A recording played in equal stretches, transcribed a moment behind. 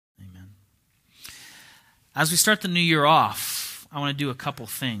As we start the new year off, I want to do a couple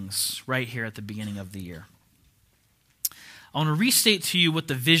things right here at the beginning of the year. I want to restate to you what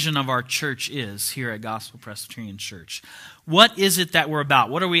the vision of our church is here at Gospel Presbyterian Church. What is it that we're about?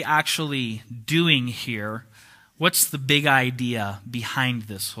 What are we actually doing here? What's the big idea behind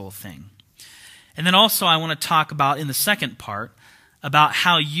this whole thing? And then also I want to talk about, in the second part, about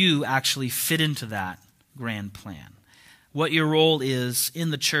how you actually fit into that grand plan. What your role is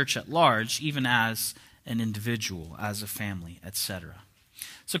in the church at large, even as an individual, as a family, etc.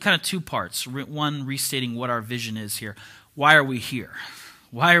 So kind of two parts. One, restating what our vision is here. Why are we here?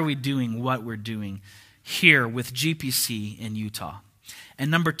 Why are we doing what we're doing here with GPC in Utah? And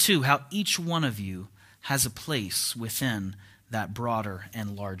number two, how each one of you has a place within that broader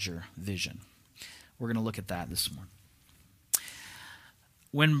and larger vision. We're going to look at that this morning.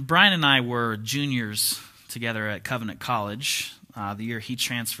 When Brian and I were juniors together at Covenant College, the year he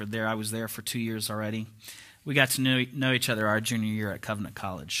transferred there, I was there for 2 years already. We got to know each other our junior year at Covenant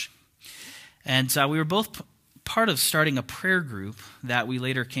College. And we were both part of starting a prayer group that we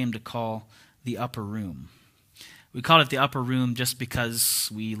later came to call the Upper Room. We called it the Upper Room just because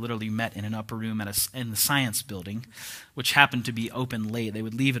we literally met in an upper room in the science building, which happened to be open late. They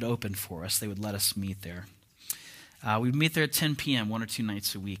would leave it open for us. They would let us meet there. We'd meet there at 10 p.m. 1 or 2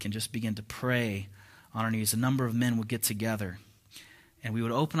 nights a week and just begin to pray on our knees. A number of men would get together, and we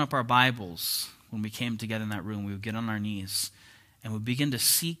would open up our Bibles when we came together in that room. We would get on our knees, and we'd begin to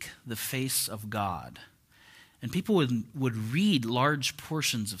seek the face of God. And people would read large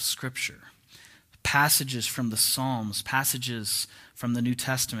portions of Scripture, passages from the Psalms, passages from the New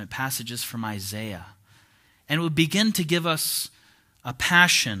Testament, passages from Isaiah. And it would begin to give us a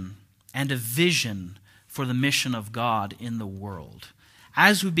passion and a vision for the mission of God in the world.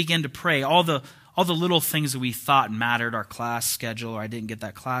 As we begin to pray, all the little things that we thought mattered, our class schedule, or I didn't get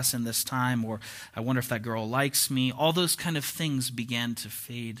that class in this time, or I wonder if that girl likes me, all those kind of things began to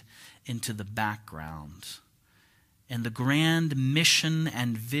fade into the background. And the grand mission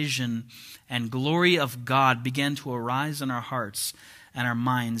and vision and glory of God began to arise in our hearts and our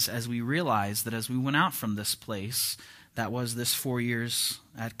minds as we realized that as we went out from this place, that was this 4 years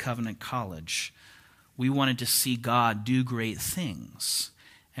at Covenant College, we wanted to see God do great things.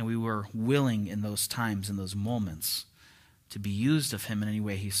 And we were willing in those times, in those moments, to be used of Him in any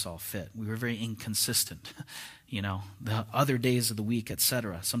way He saw fit. We were very inconsistent, the other days of the week,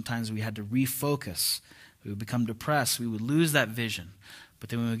 etc. Sometimes we had to refocus. We would become depressed. We would lose that vision. But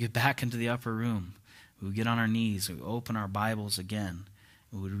then we would get back into the upper room. We would get on our knees. We would open our Bibles again.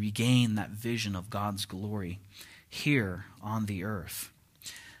 We would regain that vision of God's glory here on the earth.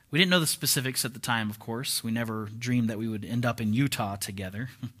 We didn't know the specifics at the time, of course. We never dreamed that we would end up in Utah together.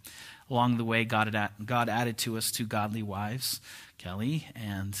 Along the way, God added to us 2 godly wives, Kelly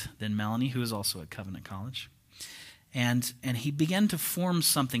and then Melanie, who is also at Covenant College. And He began to form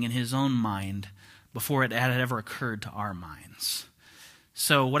something in His own mind before it had ever occurred to our minds.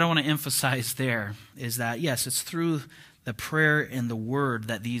 So what I want to emphasize there is that, yes, it's through the prayer and the word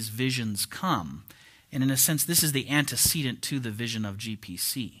that these visions come. And in a sense, this is the antecedent to the vision of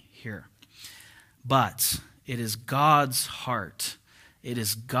GPC here. But it is God's heart. It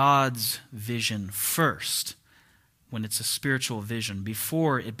is God's vision first when it's a spiritual vision,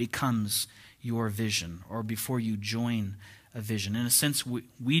 before it becomes your vision or before you join a vision. In a sense,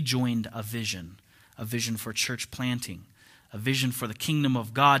 we joined a vision for church planting, a vision for the kingdom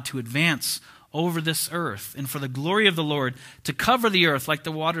of God to advance over this earth, and for the glory of the Lord to cover the earth like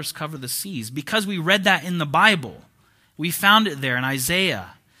the waters cover the seas. Because we read that in the Bible, we found it there in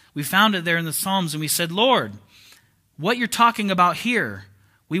Isaiah, we found it there in the Psalms, and we said, Lord, what you're talking about here,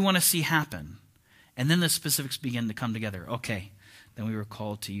 we want to see happen. And then the specifics begin to come together. Okay, then we were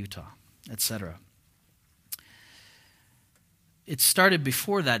called to Utah, etc. It started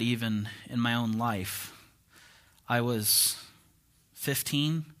before that even in my own life. I was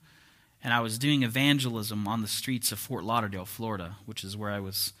 15, and I was doing evangelism on the streets of Fort Lauderdale, Florida, which is where I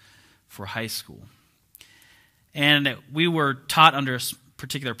was for high school. And we were taught under a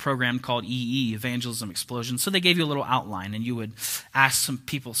particular program called EE, Evangelism Explosion. So they gave you a little outline, and you would ask some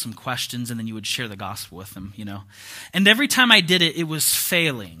people some questions, and then you would share the gospel with them, And every time I did it, it was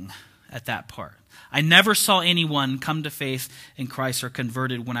failing at that part. I never saw anyone come to faith in Christ or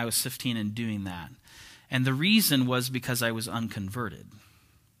converted when I was 15 and doing that. And the reason was because I was unconverted.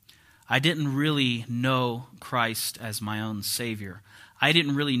 I didn't really know Christ as my own Savior. I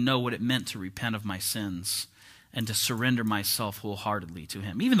didn't really know what it meant to repent of my sins and to surrender myself wholeheartedly to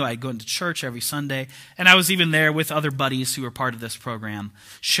Him. Even though I'd go into church every Sunday, and I was even there with other buddies who were part of this program,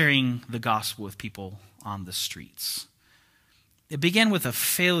 sharing the gospel with people on the streets. It began with a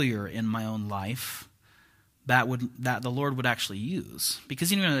failure in my own life that the Lord would actually use.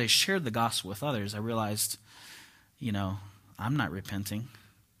 Because even when I shared the gospel with others, I realized, I'm not repenting.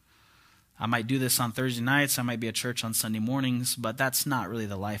 I might do this on Thursday nights, I might be at church on Sunday mornings, but that's not really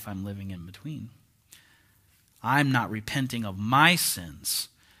the life I'm living in between. I'm not repenting of my sins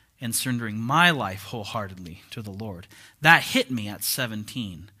and surrendering my life wholeheartedly to the Lord. That hit me at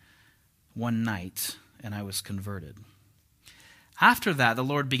 17 one night, and I was converted. After that, the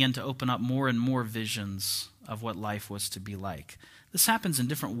Lord began to open up more and more visions of what life was to be like. This happens in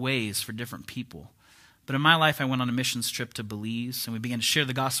different ways for different people. But in my life, I went on a missions trip to Belize, and we began to share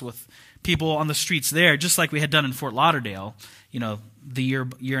the gospel with people on the streets there, just like we had done in Fort Lauderdale, the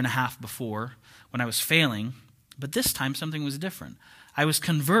year and a half before when I was failing. But this time, something was different. I was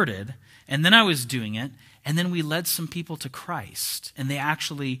converted, and then I was doing it, and then we led some people to Christ, and they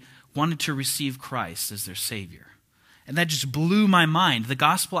actually wanted to receive Christ as their Savior. And that just blew my mind. The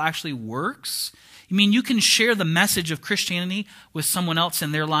gospel actually works. You can share the message of Christianity with someone else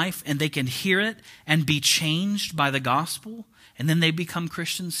in their life, and they can hear it and be changed by the gospel, and then they become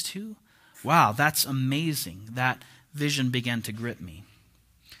Christians too. Wow, that's amazing. That vision began to grip me.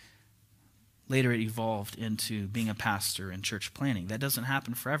 Later it evolved into being a pastor and church planning. That doesn't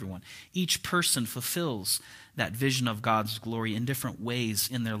happen for everyone. Each person fulfills that vision of God's glory in different ways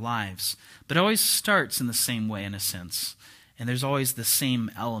in their lives. But it always starts in the same way, in a sense. And there's always the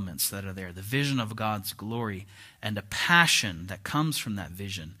same elements that are there. The vision of God's glory and a passion that comes from that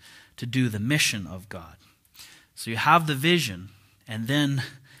vision to do the mission of God. So you have the vision, and then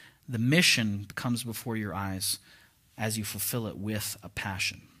the mission comes before your eyes as you fulfill it with a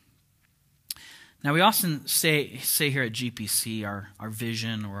passion. Now, we often say here at GPC, our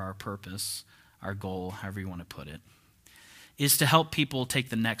vision or our purpose, our goal, however you want to put it, is to help people take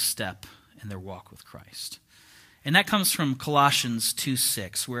the next step in their walk with Christ. And that comes from Colossians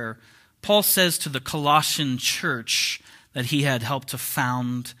 2:6, where Paul says to the Colossian church that he had helped to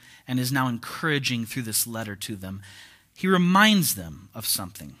found and is now encouraging through this letter to them, he reminds them of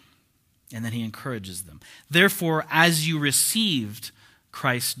something, and then he encourages them. Therefore, as you received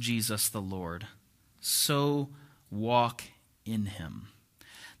Christ Jesus the Lord, so walk in him.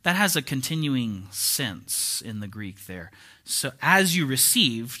 That has a continuing sense in the Greek there. So as you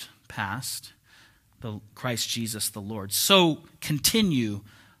received, past, the Christ Jesus the Lord, so continue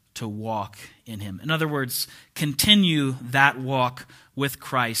to walk in him. In other words, continue that walk with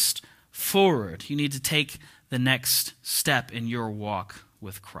Christ forward. You need to take the next step in your walk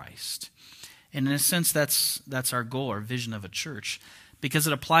with Christ. And in a sense, that's our goal, our vision of a church, because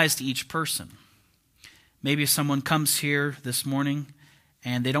it applies to each person. Maybe someone comes here this morning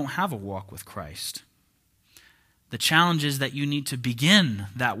and they don't have a walk with Christ. The challenge is that you need to begin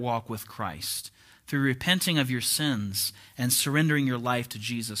that walk with Christ through repenting of your sins and surrendering your life to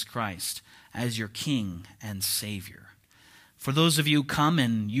Jesus Christ as your King and Savior. For those of you who come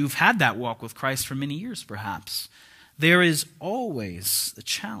and you've had that walk with Christ for many years perhaps, there is always the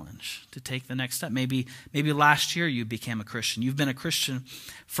challenge to take the next step. Maybe last year you became a Christian. You've been a Christian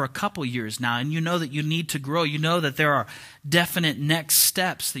for a couple years now, and you know that you need to grow. You know that there are definite next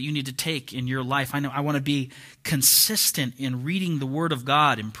steps that you need to take in your life. I know I want to be consistent in reading the Word of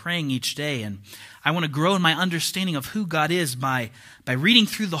God and praying each day, and I want to grow in my understanding of who God is by reading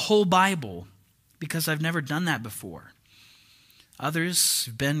through the whole Bible, because I've never done that before. Others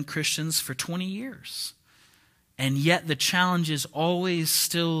have been Christians for 20 years. And yet the challenge is always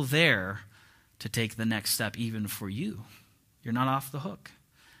still there to take the next step, even for you. You're not off the hook.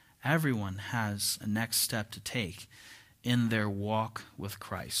 Everyone has a next step to take in their walk with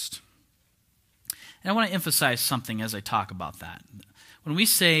Christ. And I want to emphasize something as I talk about that. When we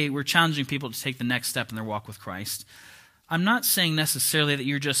say we're challenging people to take the next step in their walk with Christ, I'm not saying necessarily that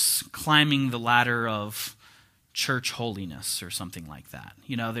you're just climbing the ladder of church holiness or something like that.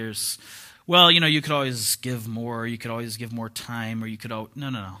 You could always give more, you could always give more time, or you could...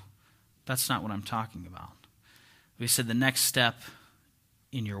 No. That's not what I'm talking about. We said the next step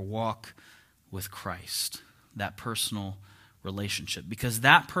in your walk with Christ, that personal relationship. Because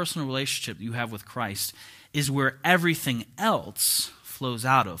that personal relationship you have with Christ is where everything else flows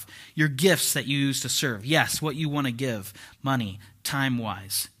out of. Your gifts that you use to serve. Yes, what you want to give, money,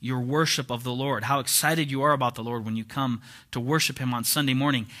 time-wise. Your worship of the Lord. How excited you are about the Lord when you come to worship Him on Sunday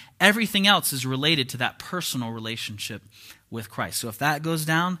morning. Everything else is related to that personal relationship with Christ. So if that goes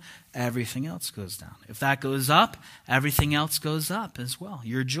down, everything else goes down. If that goes up, everything else goes up as well.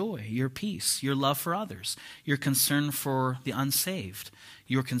 Your joy, your peace, your love for others, your concern for the unsaved,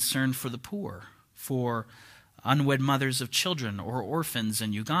 your concern for the poor, for unwed mothers of children or orphans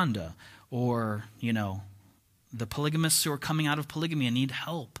in Uganda, or, the polygamists who are coming out of polygamy and need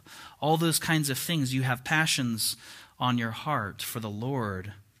help. All those kinds of things. You have passions on your heart for the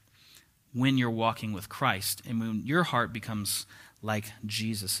Lord when you're walking with Christ, and when your heart becomes like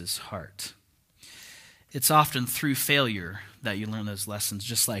Jesus' heart. It's often through failure that you learn those lessons,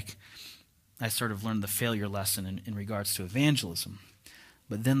 just like I sort of learned the failure lesson in regards to evangelism.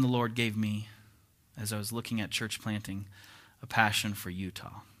 But then the Lord gave me, as I was looking at church planting, a passion for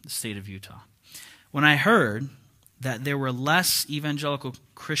Utah, the state of Utah. When I heard that there were less evangelical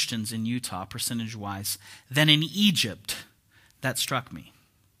Christians in Utah, percentage-wise, than in Egypt, that struck me.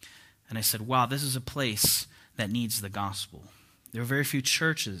 And I said, wow, this is a place that needs the gospel. There are very few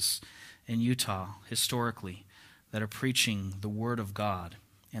churches in Utah, historically, that are preaching the Word of God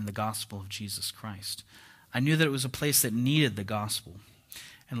and the gospel of Jesus Christ. I knew that it was a place that needed the gospel.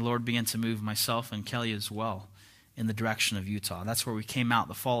 And the Lord began to move myself and Kelly as well in the direction of Utah. That's where we came out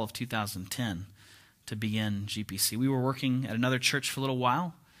the fall of 2010 to begin GPC. We were working at another church for a little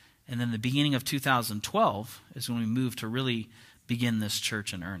while, and then the beginning of 2012 is when we moved to really begin this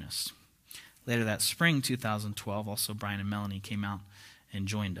church in earnest. Later that spring, 2012, also Brian and Melanie came out and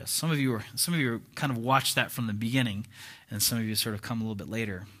joined us. Some of you kind of watched that from the beginning, and some of you sort of come a little bit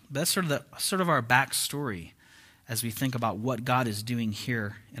later. But that's sort of our backstory as we think about what God is doing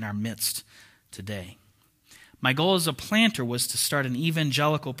here in our midst today. My goal as a planter was to start an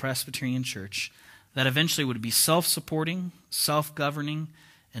evangelical Presbyterian church that eventually would be self-supporting, self-governing,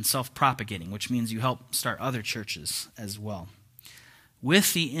 and self-propagating, which means you help start other churches as well.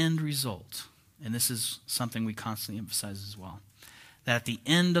 With the end result, and this is something we constantly emphasize as well, that at the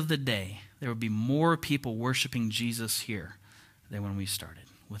end of the day, there would be more people worshiping Jesus here than when we started.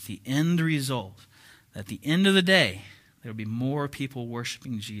 With the end result, that at the end of the day, there would be more people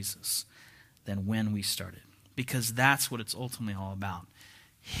worshiping Jesus than when we started. Because that's what it's ultimately all about.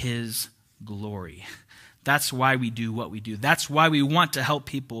 His glory. That's why we do what we do. That's why we want to help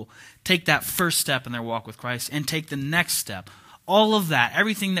people take that first step in their walk with Christ and take the next step. All of that,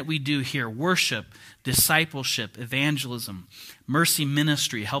 everything that we do here, worship, discipleship, evangelism, mercy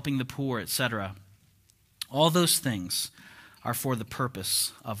ministry, helping the poor, etc., all those things are for the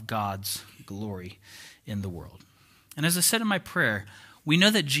purpose of God's glory in the world. And as I said in my prayer, we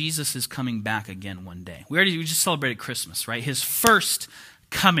know that Jesus is coming back again one day. We just celebrated Christmas, right? His first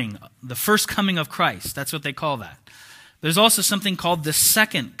coming, the first coming of Christ. That's what they call that. There's also something called the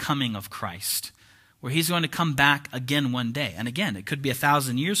second coming of Christ, where he's going to come back again one day. And again, it could be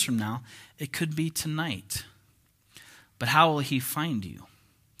 1,000 years from now. It could be tonight. But how will he find you?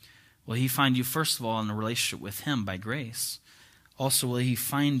 Will he find you, first of all, in a relationship with him by grace? Also, will he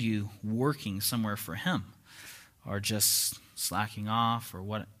find you working somewhere for him? Or just slacking off, or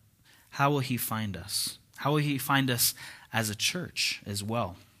what? How will he find us? How will he find us as a church as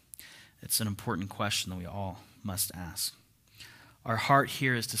well? It's an important question that we all must ask. Our heart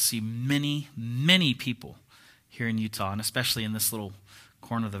here is to see many, many people here in Utah, and especially in this little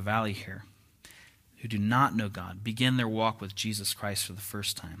corner of the valley here, who do not know God, begin their walk with Jesus Christ for the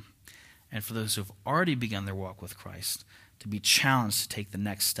first time. And for those who have already begun their walk with Christ, to be challenged to take the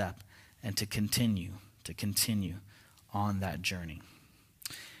next step and to continue on that journey.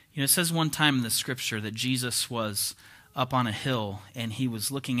 You know, it says one time in the scripture that Jesus was up on a hill and he was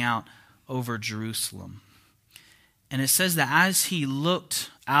looking out over Jerusalem. And it says that as he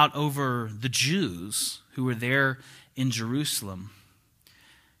looked out over the Jews who were there in Jerusalem,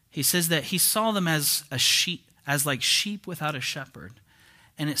 he says that he saw them as like sheep without a shepherd.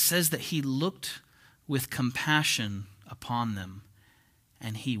 And it says that he looked with compassion upon them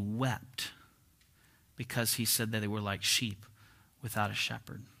and he wept, because he said that they were like sheep without a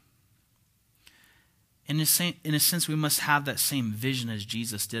shepherd. In a sense, we must have that same vision as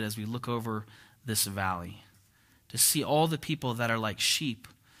Jesus did as we look over this valley, to see all the people that are like sheep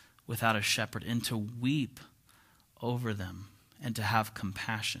without a shepherd and to weep over them and to have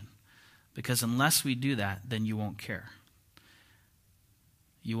compassion. Because unless we do that, then you won't care.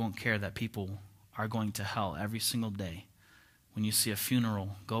 You won't care that people are going to hell every single day when you see a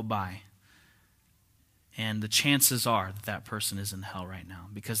funeral go by. And the chances are that that person is in hell right now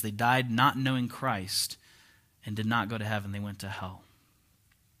because they died not knowing Christ and did not go to heaven. They went to hell.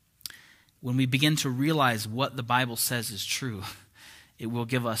 When we begin to realize what the Bible says is true, it will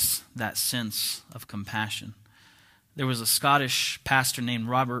give us that sense of compassion. There was a Scottish pastor named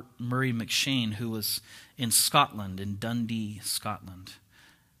Robert Murray McShane who was in Scotland, in Dundee, Scotland,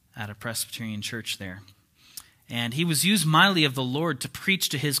 at a Presbyterian church there. And he was used mightily of the Lord to preach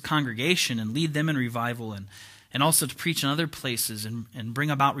to his congregation and lead them in revival, and also to preach in other places and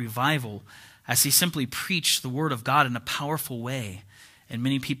bring about revival as he simply preached the word of God in a powerful way. And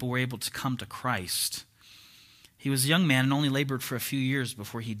many people were able to come to Christ. He was a young man and only labored for a few years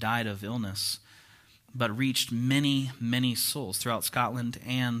before he died of illness, but reached many, many souls throughout Scotland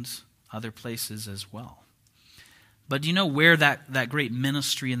and other places as well. But do you know where that great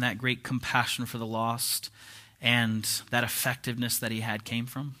ministry and that great compassion for the lost and that effectiveness that he had came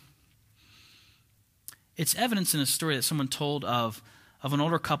from? It's evidence in a story that someone told of an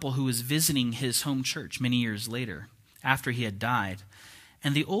older couple who was visiting his home church many years later after he had died.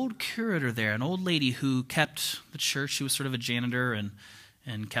 And the old curator there, an old lady who kept the church, she was sort of a janitor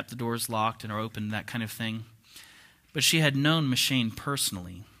and kept the doors locked and open, that kind of thing. But she had known M'Cheyne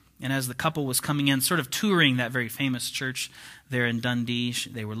personally. And as the couple was coming in, sort of touring that very famous church there in Dundee,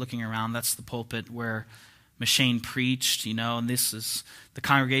 they were looking around. That's the pulpit where M'Cheyne preached, and the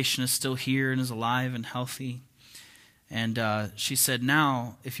congregation is still here and is alive and healthy. And she said,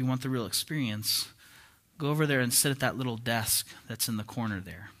 now, if you want the real experience, go over there and sit at that little desk that's in the corner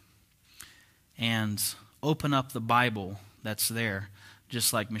there. And open up the Bible that's there,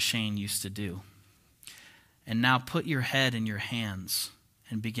 just like M'Cheyne used to do. And now put your head in your hands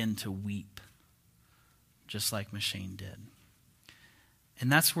and begin to weep, just like M'Cheyne did.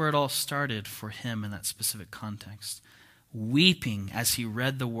 And that's where it all started for him in that specific context. Weeping as he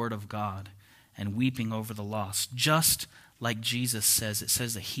read the Word of God and weeping over the lost. Just like Jesus says, it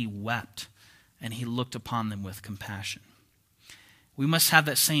says that he wept and he looked upon them with compassion. We must have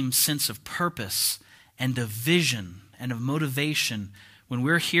that same sense of purpose and of vision and of motivation when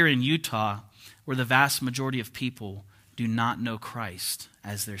we're here in Utah, where the vast majority of people do not know Christ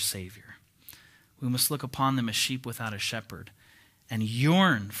as their Savior. We must look upon them as sheep without a shepherd and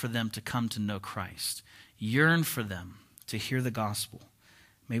yearn for them to come to know Christ. Yearn for them to hear the gospel.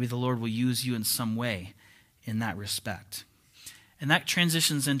 Maybe the Lord will use you in some way in that respect. And that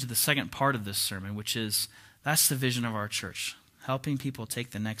transitions into the second part of this sermon, which is, that's the vision of our church, helping people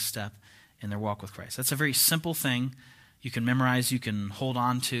take the next step in their walk with Christ. That's a very simple thing you can memorize, you can hold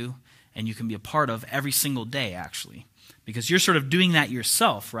on to, and you can be a part of every single day, actually. Because you're sort of doing that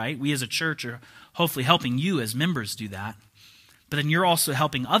yourself, right? We as a church are hopefully helping you as members do that. But then you're also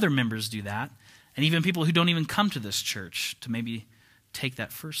helping other members do that, and even people who don't even come to this church to maybe take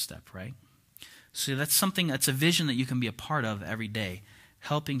that first step, right? So that's a vision that you can be a part of every day,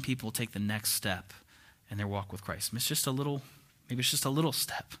 helping people take the next step in their walk with Christ. Maybe it's just a little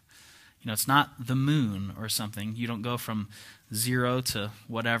step. It's not the moon or something. You don't go from 0 to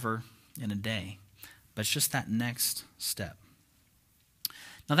whatever in a day, but it's just that next step.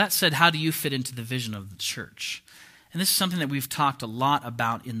 Now that said, how do you fit into the vision of the church? And this is something that we've talked a lot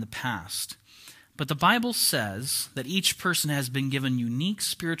about in the past. But the Bible says that each person has been given unique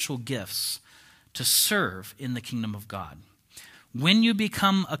spiritual gifts to serve in the kingdom of God. When you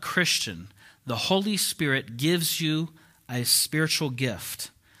become a Christian, the Holy Spirit gives you a spiritual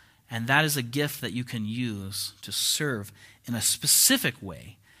gift, and that is a gift that you can use to serve in a specific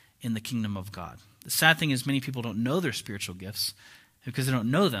way in the kingdom of God. The sad thing is many people don't know their spiritual gifts. Because they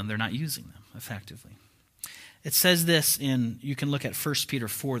don't know them, they're not using them effectively. It says this you can look at 1 Peter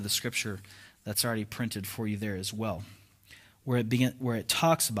 4, the scripture that's already printed for you there as well, where it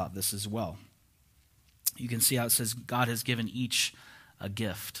talks about this as well. You can see how it says God has given each a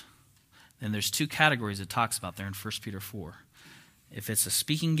gift. Then there's two categories it talks about there in 1 Peter 4. If it's a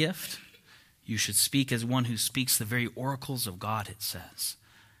speaking gift, you should speak as one who speaks the very oracles of God, it says.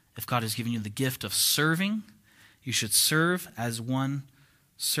 If God has given you the gift of serving, you should serve as one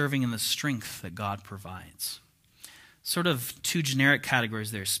serving in the strength that God provides. Sort of two generic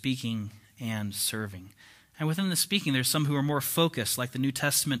categories there, speaking and serving. And within the speaking, there's some who are more focused, like the New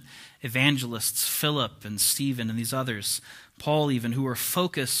Testament evangelists, Philip and Stephen and these others, Paul even, who are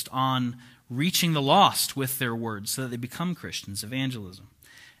focused on reaching the lost with their words so that they become Christians, evangelism.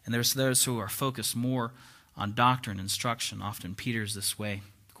 And there's those who are focused more on doctrine, instruction. Often Peter's this way.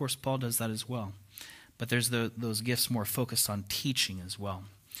 Of course, Paul does that as well. But there's those gifts more focused on teaching as well.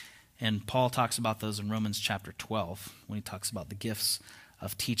 And Paul talks about those in Romans chapter 12 when he talks about the gifts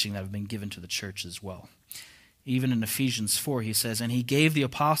of teaching that have been given to the church as well. Even in Ephesians 4, he says, "And he gave the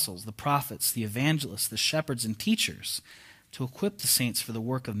apostles, the prophets, the evangelists, the shepherds, and teachers to equip the saints for the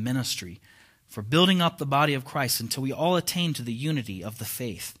work of ministry, for building up the body of Christ until we all attain to the unity of the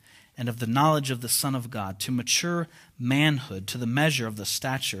faith and of the knowledge of the Son of God, to mature manhood, to the measure of the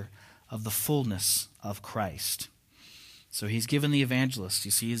stature of the fullness of Christ." So he's given the evangelists.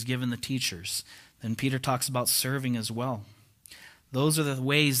 You see, he's given the teachers. Then Peter talks about serving as well. Those are the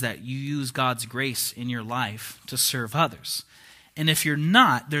ways that you use God's grace in your life to serve others. And if you're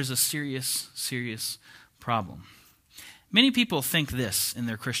not, there's a serious, serious problem. Many people think this in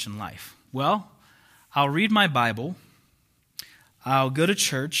their Christian life. Well, I'll read my Bible, I'll go to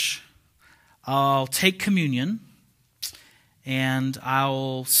church, I'll take communion, and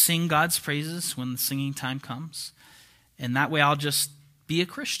I'll sing God's praises when the singing time comes. And that way I'll just be a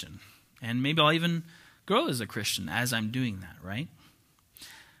Christian. And maybe I'll even grow as a Christian as I'm doing that, right?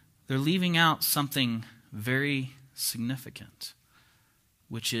 They're leaving out something very significant,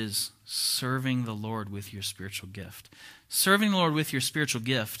 which is serving the Lord with your spiritual gift. Serving the Lord with your spiritual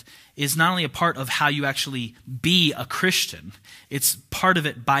gift is not only a part of how you actually be a Christian, it's part of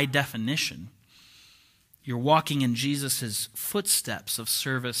it by definition. You're walking in Jesus' footsteps of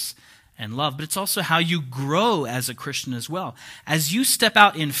service and love, but it's also how you grow as a Christian as well. As you step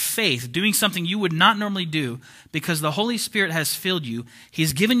out in faith, doing something you would not normally do because the Holy Spirit has filled you,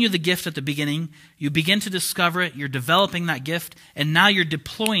 He's given you the gift at the beginning, you begin to discover it, you're developing that gift, and now you're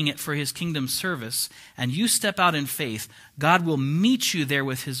deploying it for His kingdom service, and you step out in faith, God will meet you there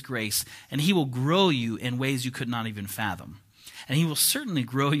with His grace, and He will grow you in ways you could not even fathom. And He will certainly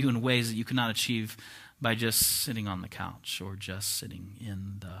grow you in ways that you could not achieve by just sitting on the couch or just sitting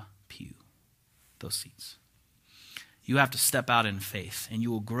in the pew, those seats. You have to step out in faith, and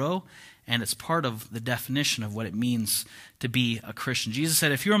you will grow, and it's part of the definition of what it means to be a Christian. Jesus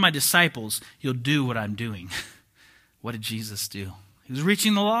said, if you are my disciples, you'll do what I'm doing. What did Jesus do? He was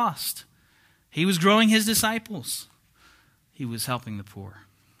reaching the lost. He was growing His disciples. He was helping the poor,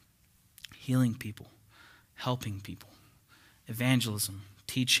 healing people, helping people, evangelism,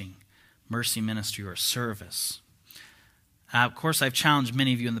 teaching, mercy ministry, or service. Of course, I've challenged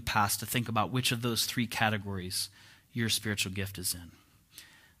many of you in the past to think about which of those three categories your spiritual gift is in.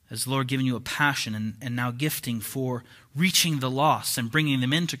 Has the Lord given you a passion and now gifting for reaching the lost and bringing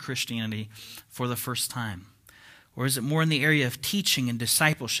them into Christianity for the first time? Or is it more in the area of teaching and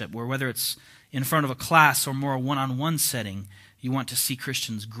discipleship, where whether it's in front of a class or more a one-on-one setting, you want to see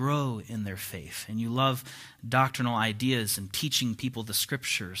Christians grow in their faith, and you love doctrinal ideas and teaching people the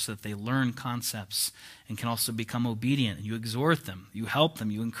Scriptures so that they learn concepts and can also become obedient, and you exhort them, you help them,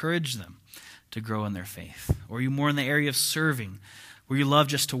 you encourage them to grow in their faith? Or are you more in the area of serving, where you love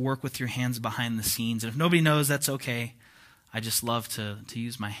just to work with your hands behind the scenes, and if nobody knows, that's okay. I just love to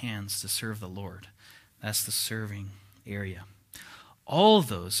use my hands to serve the Lord. That's the serving area. All of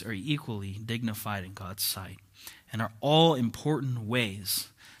those are equally dignified in God's sight, and are all important ways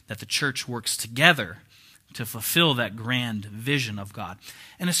that the church works together to fulfill that grand vision of God.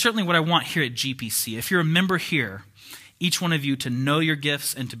 And it's certainly what I want here at GPC. If you're a member here, each one of you to know your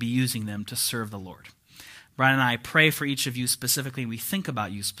gifts and to be using them to serve the Lord. Brian and I pray for each of you specifically. We think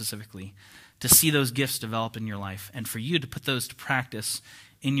about you specifically to see those gifts develop in your life, and for you to put those to practice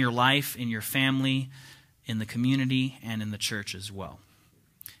in your life, in your family, in the community, and in the church as well.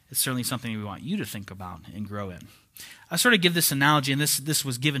 It's certainly something we want you to think about and grow in. I sort of give this analogy, and this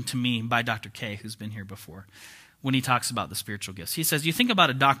was given to me by Dr. K, who's been here before, when he talks about the spiritual gifts. He says, you think about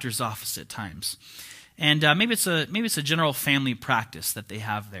a doctor's office at times, and maybe it's a general family practice that they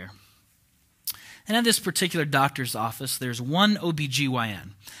have there. And at this particular doctor's office, there's one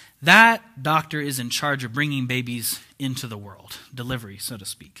OBGYN. That doctor is in charge of bringing babies into the world, delivery, so to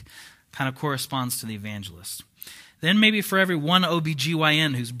speak. Kind of corresponds to the evangelist. Then maybe for every one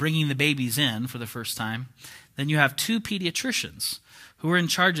OBGYN who's bringing the babies in for the first time, then you have two pediatricians who are in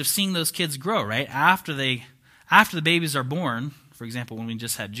charge of seeing those kids grow, right? After the babies are born, for example, when we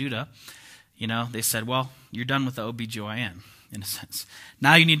just had Judah, they said, well, you're done with the OBGYN, in a sense.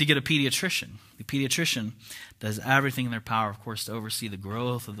 Now you need to get a pediatrician. The pediatrician does everything in their power, of course, to oversee the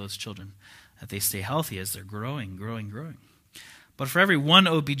growth of those children, that they stay healthy as they're growing. But for every one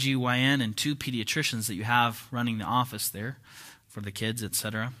OBGYN and two pediatricians that you have running the office there for the kids,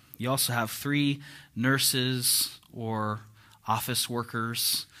 etc., you also have 3 nurses or office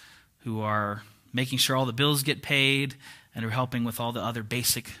workers who are making sure all the bills get paid and are helping with all the other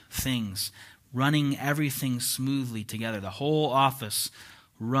basic things, running everything smoothly together. The whole office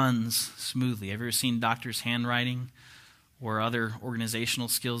runs smoothly. Have you ever seen doctors' handwriting or other organizational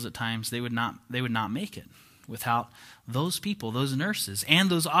skills at times? They would not make it without those people, those nurses, and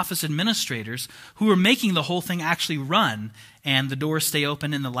those office administrators who are making the whole thing actually run, and the doors stay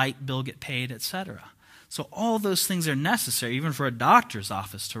open and the light bill get paid, etc. So all those things are necessary, even for a doctor's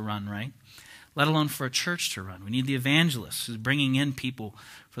office to run, right? Let alone for a church to run. We need the evangelist who's bringing in people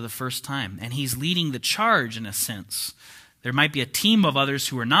for the first time, and he's leading the charge in a sense. There might be a team of others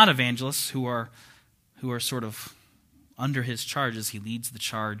who are not evangelists, who are sort of under his charge as he leads the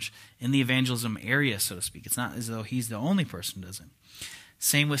charge in the evangelism area, so to speak. It's not as though he's the only person who does it.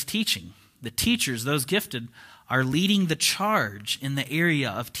 Same with teaching. The teachers, those gifted, are leading the charge in the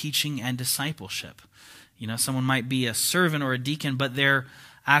area of teaching and discipleship. Someone might be a servant or a deacon, but they're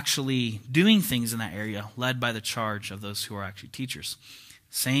actually doing things in that area, led by the charge of those who are actually teachers.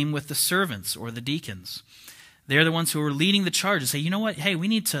 Same with the servants or the deacons. They're the ones who are leading the charge and say, you know what, hey, we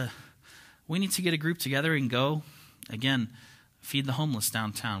need to get a group together and go, again, feed the homeless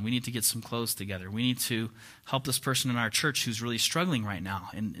downtown. We need to get some clothes together. We need to help this person in our church who's really struggling right now,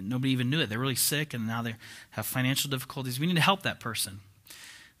 and nobody even knew it. They're really sick, and now they have financial difficulties. We need to help that person.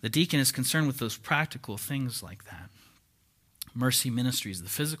 The deacon is concerned with those practical things like that. Mercy ministries, the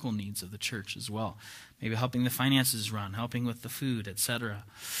physical needs of the church as well. Maybe helping the finances run, helping with the food, etc.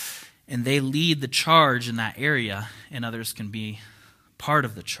 And they lead the charge in that area, and others can be part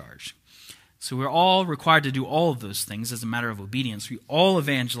of the charge. So we're all required to do all of those things as a matter of obedience. We all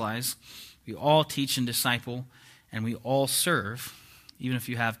evangelize, we all teach and disciple, and we all serve. Even if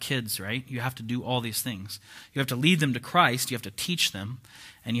you have kids, right? You have to do all these things. You have to lead them to Christ, you have to teach them,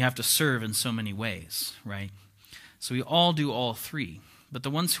 and you have to serve in so many ways, right? So we all do all three. But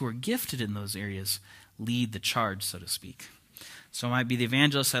the ones who are gifted in those areas lead the charge, so to speak. So I might be the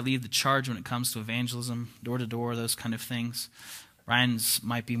evangelist. I lead the charge when it comes to evangelism, door to door, those kind of things. Ryan's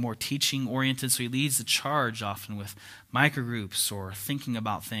might be more teaching oriented, so he leads the charge often with microgroups or thinking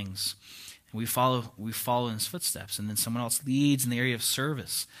about things. And we follow in his footsteps. And then someone else leads in the area of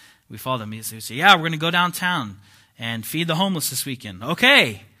service. We follow them. He say, yeah, we're going to go downtown and feed the homeless this weekend.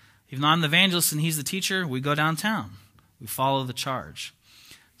 Okay. Even though I'm the evangelist and he's the teacher, we go downtown. We follow the charge.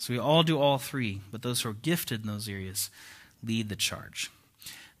 So we all do all three, but those who are gifted in those areas lead the charge.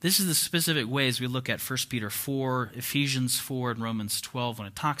 This is the specific ways we look at 1 Peter 4, Ephesians 4, and Romans 12 when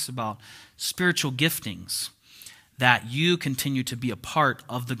it talks about spiritual giftings, that you continue to be a part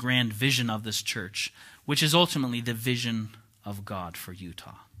of the grand vision of this church, which is ultimately the vision of God for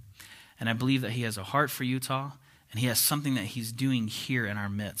Utah. And I believe that he has a heart for Utah, and he has something that he's doing here in our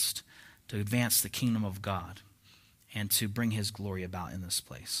midst to advance the kingdom of God and to bring his glory about in this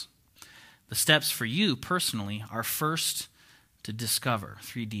place. The steps for you personally are first to discover,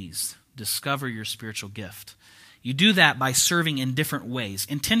 3 Ds. Discover your spiritual gift. You do that by serving in different ways.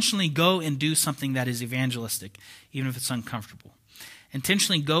 Intentionally go and do something that is evangelistic, even if it's uncomfortable.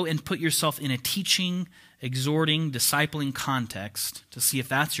 Intentionally go and put yourself in a teaching, exhorting, discipling context to see if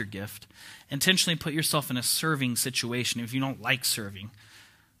that's your gift. Intentionally put yourself in a serving situation if you don't like serving,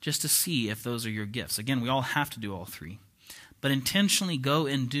 just to see if those are your gifts. Again, we all have to do all three. But intentionally go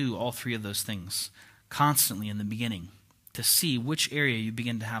and do all three of those things constantly in the beginning to see which area you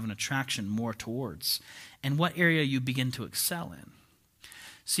begin to have an attraction more towards and what area you begin to excel in.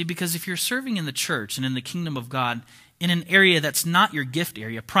 See, because if you're serving in the church and in the kingdom of God in an area that's not your gift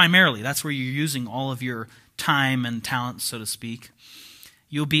area, primarily, that's where you're using all of your time and talent, so to speak,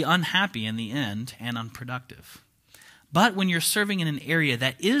 you'll be unhappy in the end and unproductive. But when you're serving in an area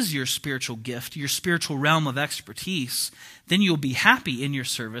that is your spiritual gift, your spiritual realm of expertise, then you'll be happy in your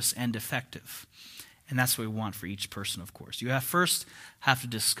service and effective. And that's what we want for each person, of course. You first have to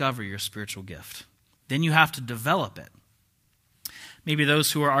discover your spiritual gift. Then you have to develop it. Maybe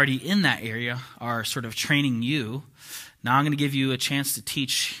those who are already in that area are sort of training you. Now I'm going to give you a chance to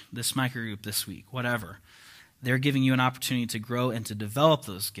teach this microgroup this week, whatever. They're giving you an opportunity to grow and to develop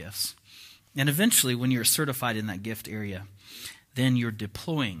those gifts. And eventually, when you're certified in that gift area, then you're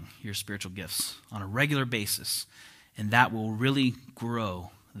deploying your spiritual gifts on a regular basis. And that will really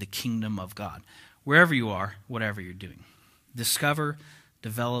grow the kingdom of God. Wherever you are, whatever you're doing. Discover,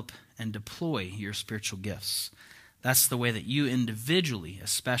 develop, and deploy your spiritual gifts. That's the way that you individually,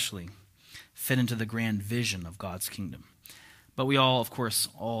 especially, fit into the grand vision of God's kingdom. But we all, of course,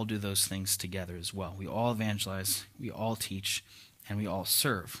 all do those things together as well. We all evangelize, we all teach, and we all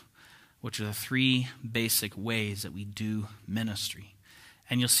serve, which are the 3 basic ways that we do ministry.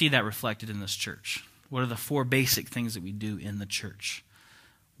 And you'll see that reflected in this church. What are the 4 basic things that we do in the church?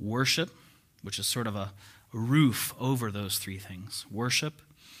 Worship, which is sort of a roof over those 3 things. Worship,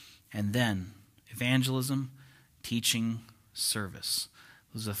 and then evangelism, teaching, service.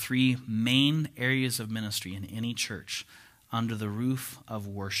 Those are the 3 main areas of ministry in any church under the roof of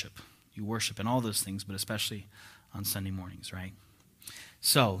worship. You worship in all those things, but especially on Sunday mornings, right?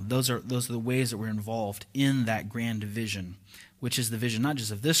 So those are the ways that we're involved in that grand vision, which is the vision not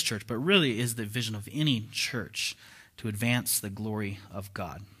just of this church, but really is the vision of any church to advance the glory of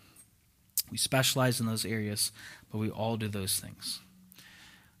God. We specialize in those areas, but we all do those things.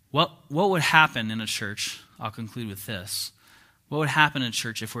 What would happen in a church, I'll conclude with this, what would happen in a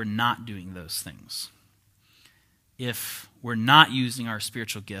church if we're not doing those things? If we're not using our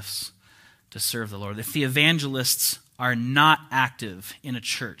spiritual gifts to serve the Lord, if the evangelists are not active in a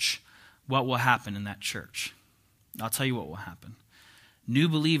church, what will happen in that church? I'll tell you what will happen. New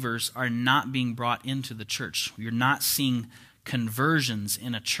believers are not being brought into the church. You're not seeing conversions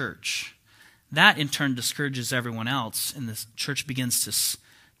in a church. That, in turn, discourages everyone else, and the church begins to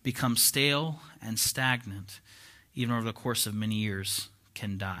become stale and stagnant. even over the course of many years,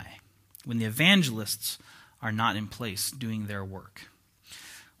 can die. When the evangelists are not in place doing their work.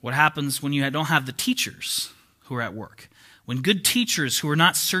 What happens when you don't have the teachers who are at work? When good teachers who are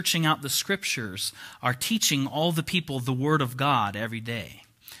not searching out the scriptures are teaching all the people the word of God every day?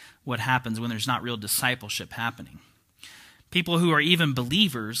 What happens when there's not real discipleship happening? People who are even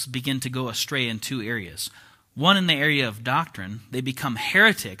believers begin to go astray in two areas. One, in the area of doctrine, they become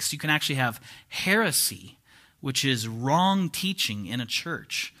heretics. You can actually have heresy, which is wrong teaching in a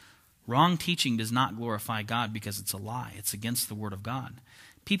church. Wrong teaching does not glorify God because it's a lie. It's against the word of God.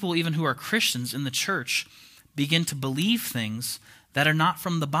 People even who are Christians in the church begin to believe things that are not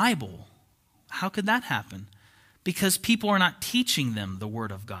from the Bible. How could that happen? Because people are not teaching them the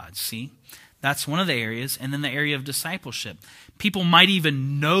word of God, see? That's one of the areas. And then the area of discipleship. People might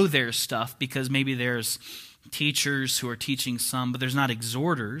even know their stuff because maybe there's teachers who are teaching some, but there's not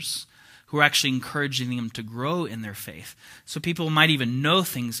exhorters who are actually encouraging them to grow in their faith. So people might even know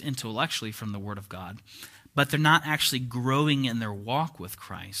things intellectually from the word of God, but they're not actually growing in their walk with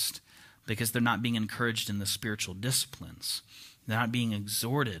Christ because they're not being encouraged in the spiritual disciplines. They're not being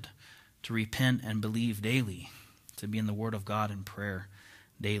exhorted to repent and believe daily, to be in the word of God and prayer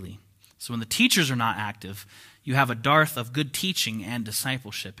daily. So when the teachers are not active, you have a dearth of good teaching and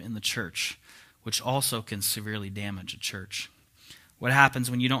discipleship in the church, which also can severely damage a church. What happens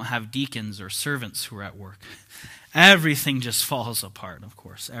when you don't have deacons or servants who are at work? Everything just falls apart, of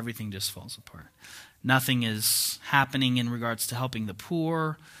course. Everything just falls apart. Nothing is happening in regards to helping the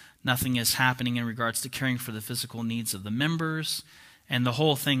poor. Nothing is happening in regards to caring for the physical needs of the members. And the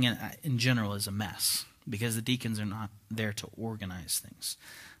whole thing in general is a mess because the deacons are not there to organize things,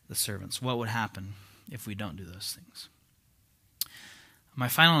 the servants. What would happen if we don't do those things? My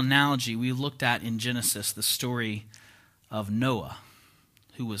final analogy, we looked at in Genesis the story of Noah,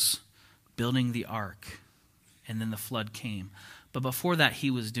 who was building the ark, and then the flood came. But before that, he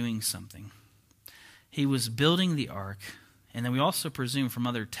was doing something. He was building the ark, and then we also presume from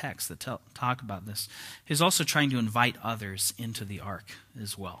other texts that talk about this, he's also trying to invite others into the ark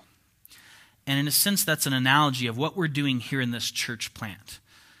as well. And in a sense, that's an analogy of what we're doing here in this church plant.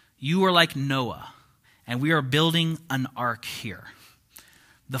 You are like Noah, and we are building an ark here.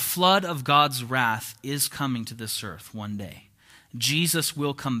 The flood of God's wrath is coming to this earth one day. Jesus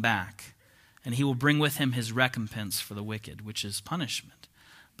will come back, and he will bring with him his recompense for the wicked, which is punishment.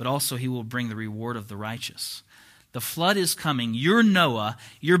 But also he will bring the reward of the righteous. The flood is coming. You're Noah.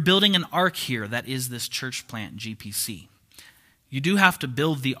 You're building an ark here that is this church plant, GPC. You do have to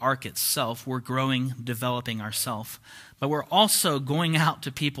build the ark itself. We're growing, developing ourselves. But we're also going out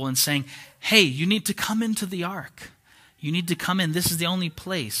to people and saying, hey, you need to come into the ark. You need to come in. This is the only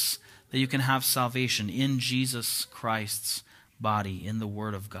place that you can have salvation, in Jesus Christ's body, in the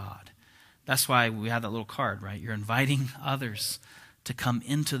Word of God. That's why we have that little card, right? You're inviting others to come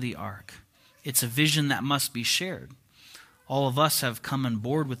into the ark. It's a vision that must be shared. All of us have come on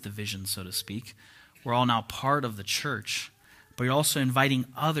board with the vision, so to speak. We're all now part of the church. But you're also inviting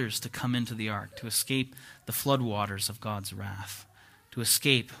others to come into the ark, to escape the floodwaters of God's wrath, to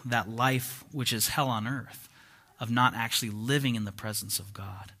escape that life which is hell on earth, of not actually living in the presence of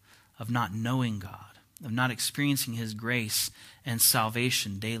God, of not knowing God, of not experiencing his grace and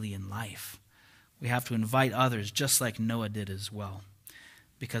salvation daily in life. We have to invite others just like Noah did as well.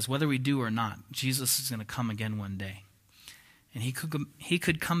 Because whether we do or not, Jesus is going to come again one day. And he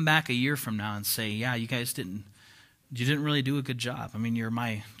could come back a year from now and say, yeah, you guys didn't really do a good job. I mean, you're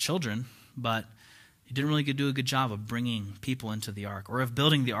my children, but you didn't really do a good job of bringing people into the ark, or of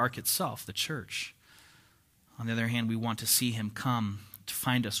building the ark itself, the church. On the other hand, we want to see him come to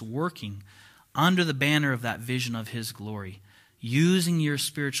find us working under the banner of that vision of his glory, using your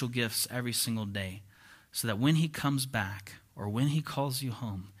spiritual gifts every single day, so that when he comes back, or when he calls you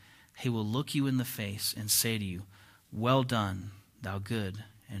home, he will look you in the face and say to you, well done, thou good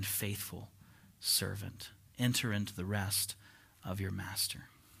and faithful servant. Enter into the rest of your master.